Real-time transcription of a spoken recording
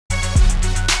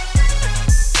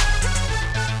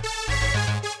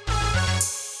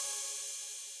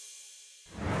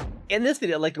In this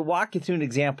video, I'd like to walk you through an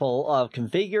example of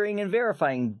configuring and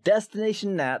verifying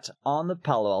destination NAT on the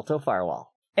Palo Alto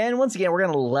Firewall. And once again, we're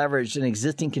going to leverage an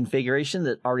existing configuration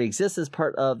that already exists as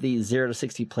part of the 0 to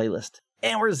 60 playlist.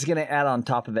 And we're just going to add on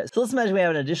top of it. So let's imagine we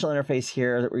have an additional interface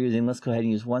here that we're using. Let's go ahead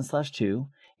and use 1/2.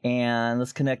 And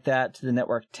let's connect that to the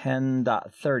network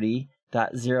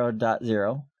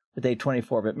 10.30.0.0 with a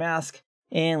 24-bit mask.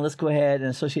 And let's go ahead and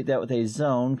associate that with a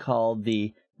zone called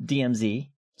the DMZ.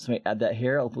 So we add that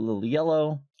here. I'll put a little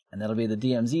yellow, and that'll be the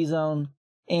DMZ zone.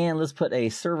 And let's put a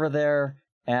server there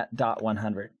at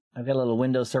 .100. I've got a little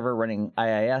Windows server running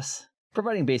IIS,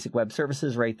 providing basic web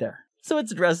services right there. So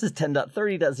its address is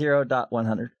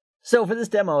 10.30.0.100. So for this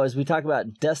demo, as we talk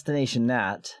about destination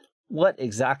NAT, what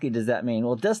exactly does that mean?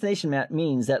 Well, destination NAT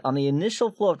means that on the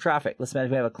initial flow of traffic, let's imagine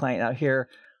we have a client out here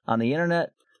on the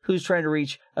internet who's trying to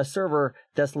reach a server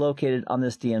that's located on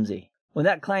this DMZ. When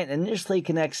that client initially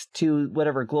connects to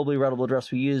whatever globally routable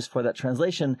address we use for that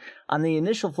translation, on the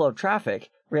initial flow of traffic,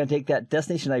 we're going to take that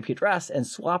destination IP address and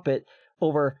swap it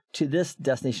over to this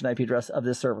destination IP address of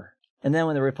this server. And then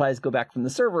when the replies go back from the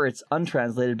server, it's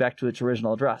untranslated back to its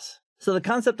original address. So the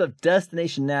concept of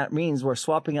destination NAT means we're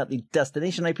swapping out the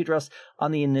destination IP address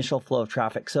on the initial flow of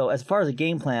traffic. So as far as a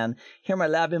game plan, here in my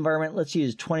lab environment, let's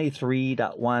use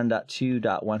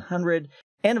 23.1.2.100.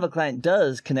 And if a client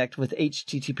does connect with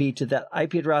HTTP to that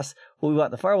IP address, what we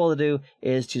want the firewall to do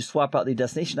is to swap out the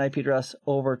destination IP address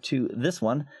over to this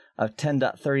one of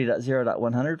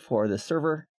 10.30.0.100 for the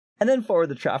server, and then forward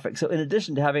the traffic. So in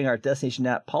addition to having our destination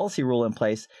NAT policy rule in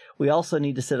place, we also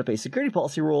need to set up a security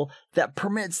policy rule that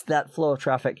permits that flow of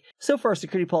traffic. So for our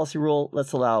security policy rule,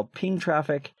 let's allow ping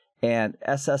traffic and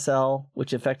SSL,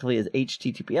 which effectively is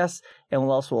HTTPS, and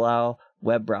we'll also allow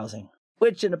web browsing,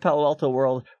 which in the Palo Alto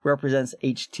world represents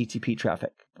HTTP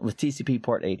traffic with TCP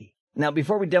port 80. Now,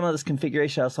 before we demo this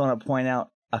configuration, I also want to point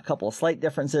out a couple of slight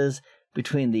differences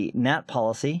between the NAT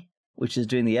policy, which is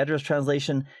doing the address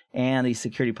translation, and the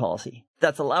security policy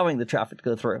that's allowing the traffic to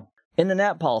go through. In the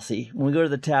NAT policy, when we go to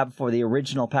the tab for the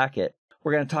original packet,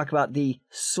 we're going to talk about the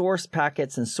source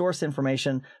packets and source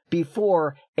information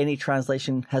before any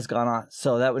translation has gone on.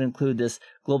 So that would include this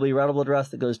globally routable address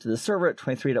that goes to the server at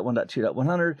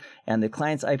 23.1.2.100 and the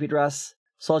client's IP address.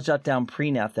 So I'll jot down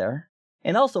pre-NAT there.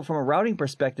 And also from a routing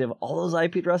perspective, all those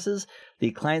IP addresses,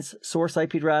 the client's source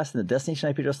IP address and the destination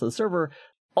IP address of the server,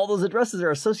 all those addresses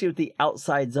are associated with the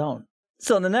outside zone.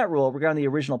 So in the NAT rule, we're going to the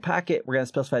original packet, we're going to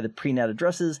specify the pre-NAT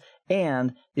addresses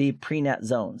and the pre-NAT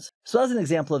zones. So as an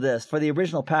example of this, for the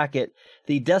original packet,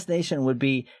 the destination would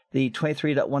be the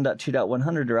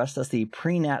 23.1.2.100 address, that's the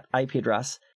pre-NAT IP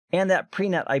address, and that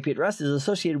pre-NAT IP address is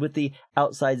associated with the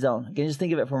outside zone. Again, just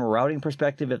think of it from a routing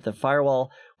perspective. If the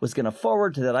firewall was going to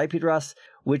forward to that IP address,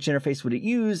 which interface would it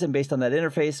use? And based on that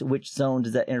interface, which zone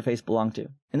does that interface belong to?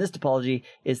 In this topology,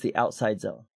 it's the outside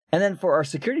zone. And then for our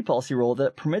security policy rule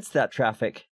that permits that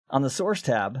traffic, on the source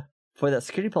tab, for that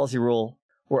security policy rule,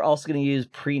 we're also going to use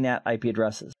pre-NAT IP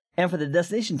addresses. And for the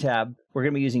destination tab, we're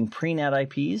going to be using pre-NAT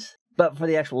IPs. But for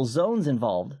the actual zones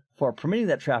involved, for permitting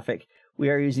that traffic, we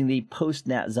are using the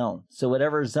post-NAT zone. So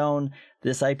whatever zone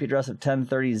this IP address of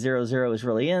 10.30.0.0 is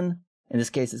really in this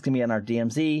case, it's going to be on our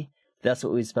DMZ. That's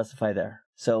what we specify there.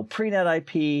 So pre-NAT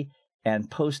IP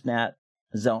and post-NAT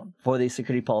zone for the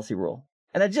security policy rule.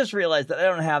 And I just realized that I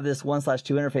don't have this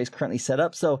 1/2 interface currently set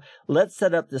up. So let's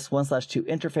set up this 1/2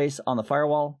 interface on the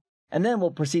firewall. And then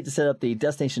we'll proceed to set up the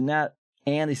destination NAT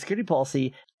and the security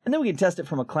policy. And then we can test it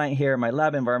from a client here in my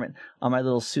lab environment on my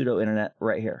little pseudo internet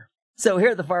right here. So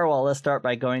here at the firewall, let's start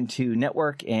by going to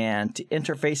network and to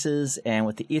interfaces. And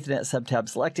with the Ethernet subtab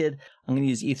selected, I'm going to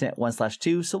use Ethernet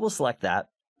 1/2. So we'll select that.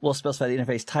 We'll specify the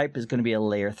interface type is going to be a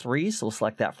layer 3. So we'll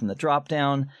select that from the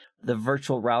dropdown. The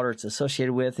virtual router it's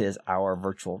associated with is our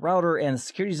virtual router. And the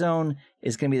security zone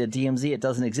is going to be the DMZ. It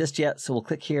doesn't exist yet. So we'll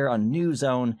click here on new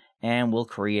zone and we'll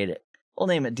create it. We'll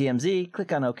name it DMZ,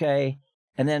 click on OK.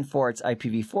 And then for its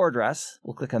IPv4 address,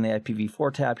 we'll click on the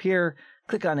IPv4 tab here,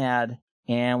 click on add,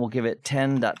 and we'll give it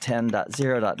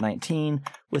 10.10.0.19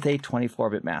 with a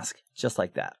 24-bit mask, just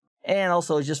like that. And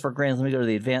also, just for grants, let me go to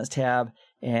the advanced tab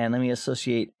and let me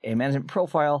associate a management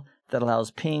profile that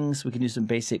allows pings. We can do some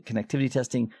basic connectivity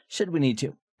testing should we need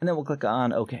to. And then we'll click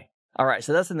on OK. All right,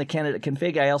 so that's in the candidate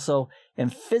config. I also am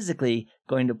physically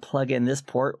going to plug in this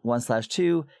port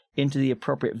 1/2 into the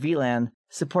appropriate VLAN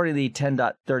supporting the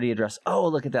 10.30 address. Oh,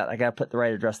 look at that. I got to put the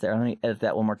right address there. Let me edit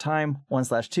that one more time.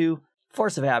 1/2.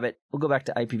 Force of habit. We'll go back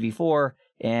to IPv4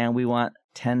 and we want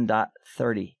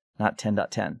 10.30, not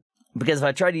 10.10. Because if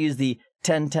I try to use the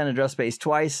 10.10 address space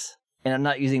twice, and I'm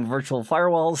not using virtual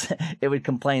firewalls, it would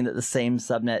complain that the same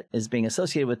subnet is being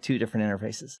associated with two different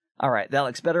interfaces. All right, that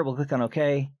looks better. We'll click on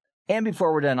OK. And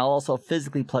before we're done, I'll also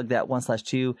physically plug that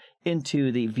 1/2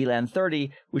 into the VLAN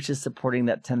 30, which is supporting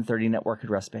that 1030 network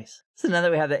address space. So now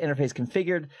that we have that interface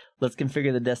configured, let's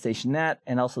configure the destination NAT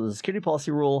and also the security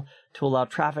policy rule to allow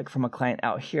traffic from a client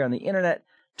out here on the internet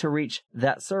to reach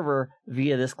that server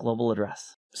via this global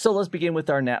address. So let's begin with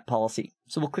our NAT policy.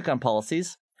 So we'll click on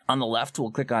policies. On the left,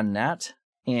 we'll click on NAT.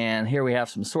 And here we have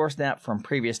some source NAT from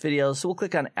previous videos. So we'll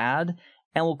click on add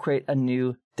and we'll create a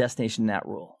new destination NAT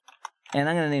rule. And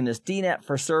I'm going to name this DNAT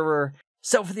for server.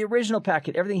 So for the original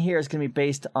packet, everything here is going to be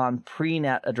based on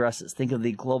pre-NAT addresses. Think of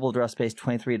the global address space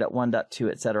 23.1.2,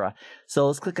 etc. So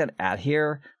let's click on add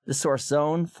here. The source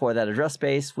zone for that address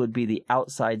space would be the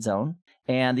outside zone.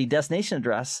 And the destination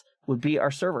address would be our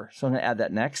server. So I'm going to add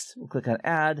that next. We'll click on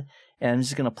add. And I'm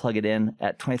just going to plug it in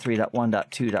at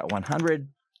 23.1.2.100.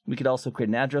 We could also create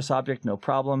an address object, no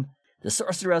problem. The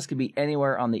source address could be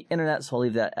anywhere on the internet, so I'll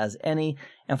leave that as any.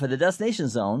 And for the destination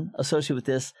zone associated with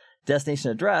this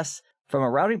destination address, from a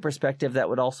routing perspective, that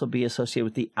would also be associated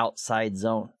with the outside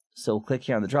zone. So we'll click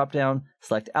here on the dropdown,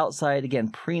 select outside, again,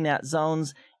 pre-NAT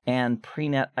zones and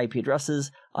pre-NAT IP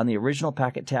addresses on the original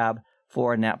packet tab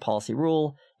for a NAT policy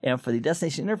rule. And for the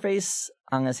destination interface,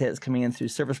 I'm going to say it's coming in through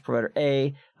service provider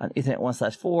A on Ethernet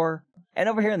 1/4. And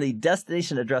over here in the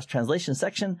destination address translation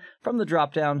section, from the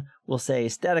dropdown, we'll say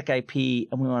static IP,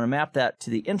 and we want to map that to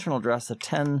the internal address of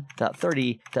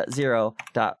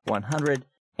 10.30.0.100,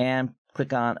 and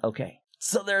click on OK.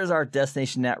 So there's our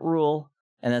destination NAT rule.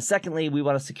 And then secondly, we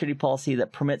want a security policy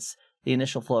that permits the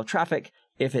initial flow of traffic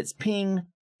if it's ping,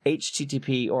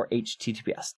 HTTP, or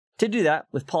HTTPS. To do that,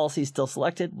 with policies still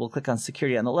selected, we'll click on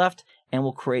security on the left, and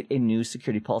we'll create a new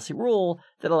security policy rule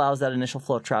that allows that initial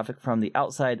flow of traffic from the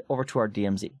outside over to our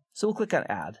DMZ. So we'll click on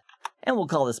add, and we'll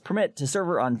call this permit to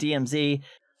server on DMZ.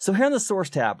 So here on the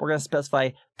source tab, we're going to specify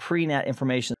pre-NAT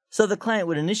information. So the client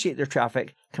would initiate their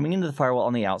traffic coming into the firewall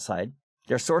on the outside.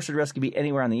 Their source address could be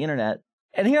anywhere on the internet.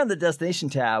 And here on the destination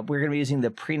tab, we're going to be using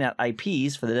the pre-NAT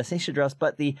IPs for the destination address,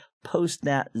 but the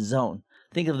post-NAT zone.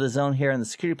 Think of the zone here in the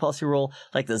security policy rule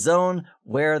like the zone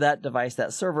where that device,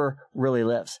 that server, really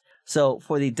lives. So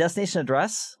for the destination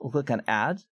address, we'll click on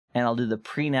add, and I'll do the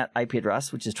pre-NAT IP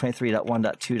address, which is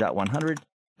 23.1.2.100.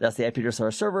 That's the IP address of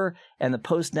our server, and the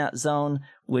post-NAT zone,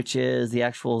 which is the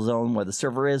actual zone where the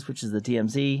server is, which is the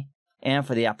DMZ. And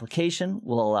for the application,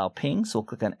 we'll allow ping, so we'll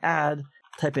click on add,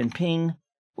 type in ping.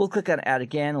 We'll click on add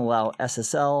again, allow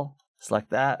SSL, select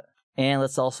that. And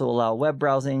let's also allow web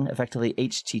browsing, effectively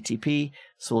HTTP.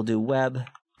 So we'll do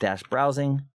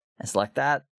web-browsing and select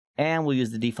that. And we'll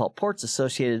use the default ports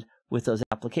associated with those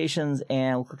applications.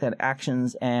 And we'll click on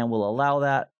actions and we'll allow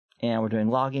that. And we're doing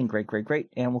logging, great.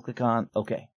 And we'll click on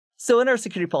OK. So in our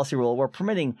security policy rule, we're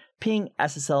permitting ping,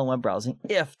 SSL, and web browsing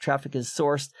if traffic is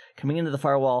sourced coming into the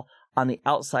firewall on the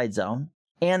outside zone.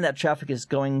 And that traffic is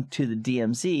going to the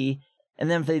DMZ. And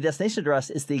then for the destination address,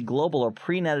 it's the global or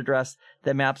pre-NAT address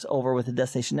that maps over with the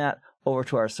destination NAT over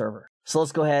to our server. So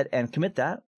let's go ahead and commit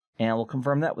that, and we'll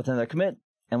confirm that with another commit.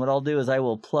 And what I'll do is I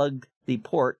will plug the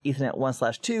port Ethernet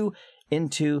 1/2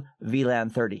 into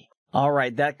VLAN 30. All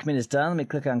right, that commit is done. Let me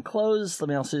click on close. Let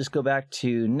me also just go back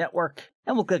to network,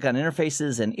 and we'll click on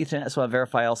interfaces and Ethernet. So I'll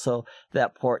verify also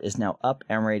that port is now up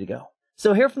and ready to go.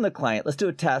 So here from the client, let's do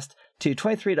a test to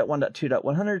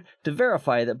 23.1.2.100 to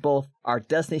verify that both our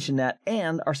destination NAT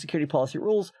and our security policy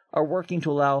rules are working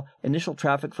to allow initial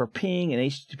traffic for ping and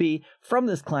HTTP from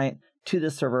this client to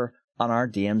this server on our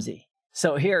DMZ.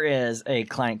 So here is a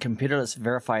client computer. Let's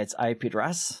verify its IP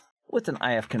address with an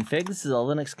ifconfig. This is a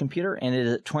Linux computer, and it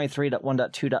is at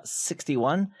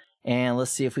 23.1.2.61. And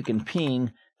let's see if we can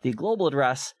ping the global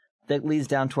address that leads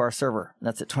down to our server.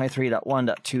 That's at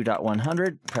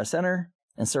 23.1.2.100. Press enter,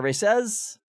 and survey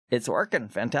says it's working.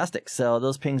 Fantastic. So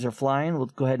those pings are flying. We'll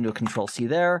go ahead and do a Control-C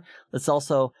there. Let's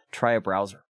also try a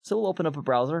browser. So we'll open up a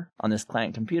browser on this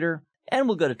client computer, and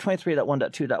we'll go to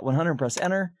 23.1.2.100 and press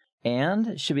enter, and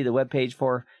it should be the web page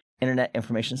for Internet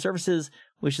Information Services,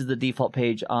 which is the default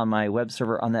page on my web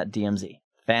server on that DMZ.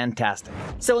 Fantastic.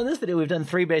 So in this video, we've done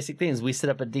three basic things. We set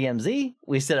up a DMZ,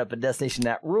 we set up a destination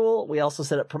NAT rule, we also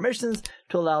set up permissions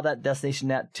to allow that destination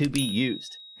NAT to be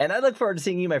used. And I look forward to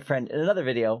seeing you, my friend, in another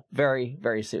video very,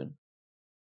 very soon.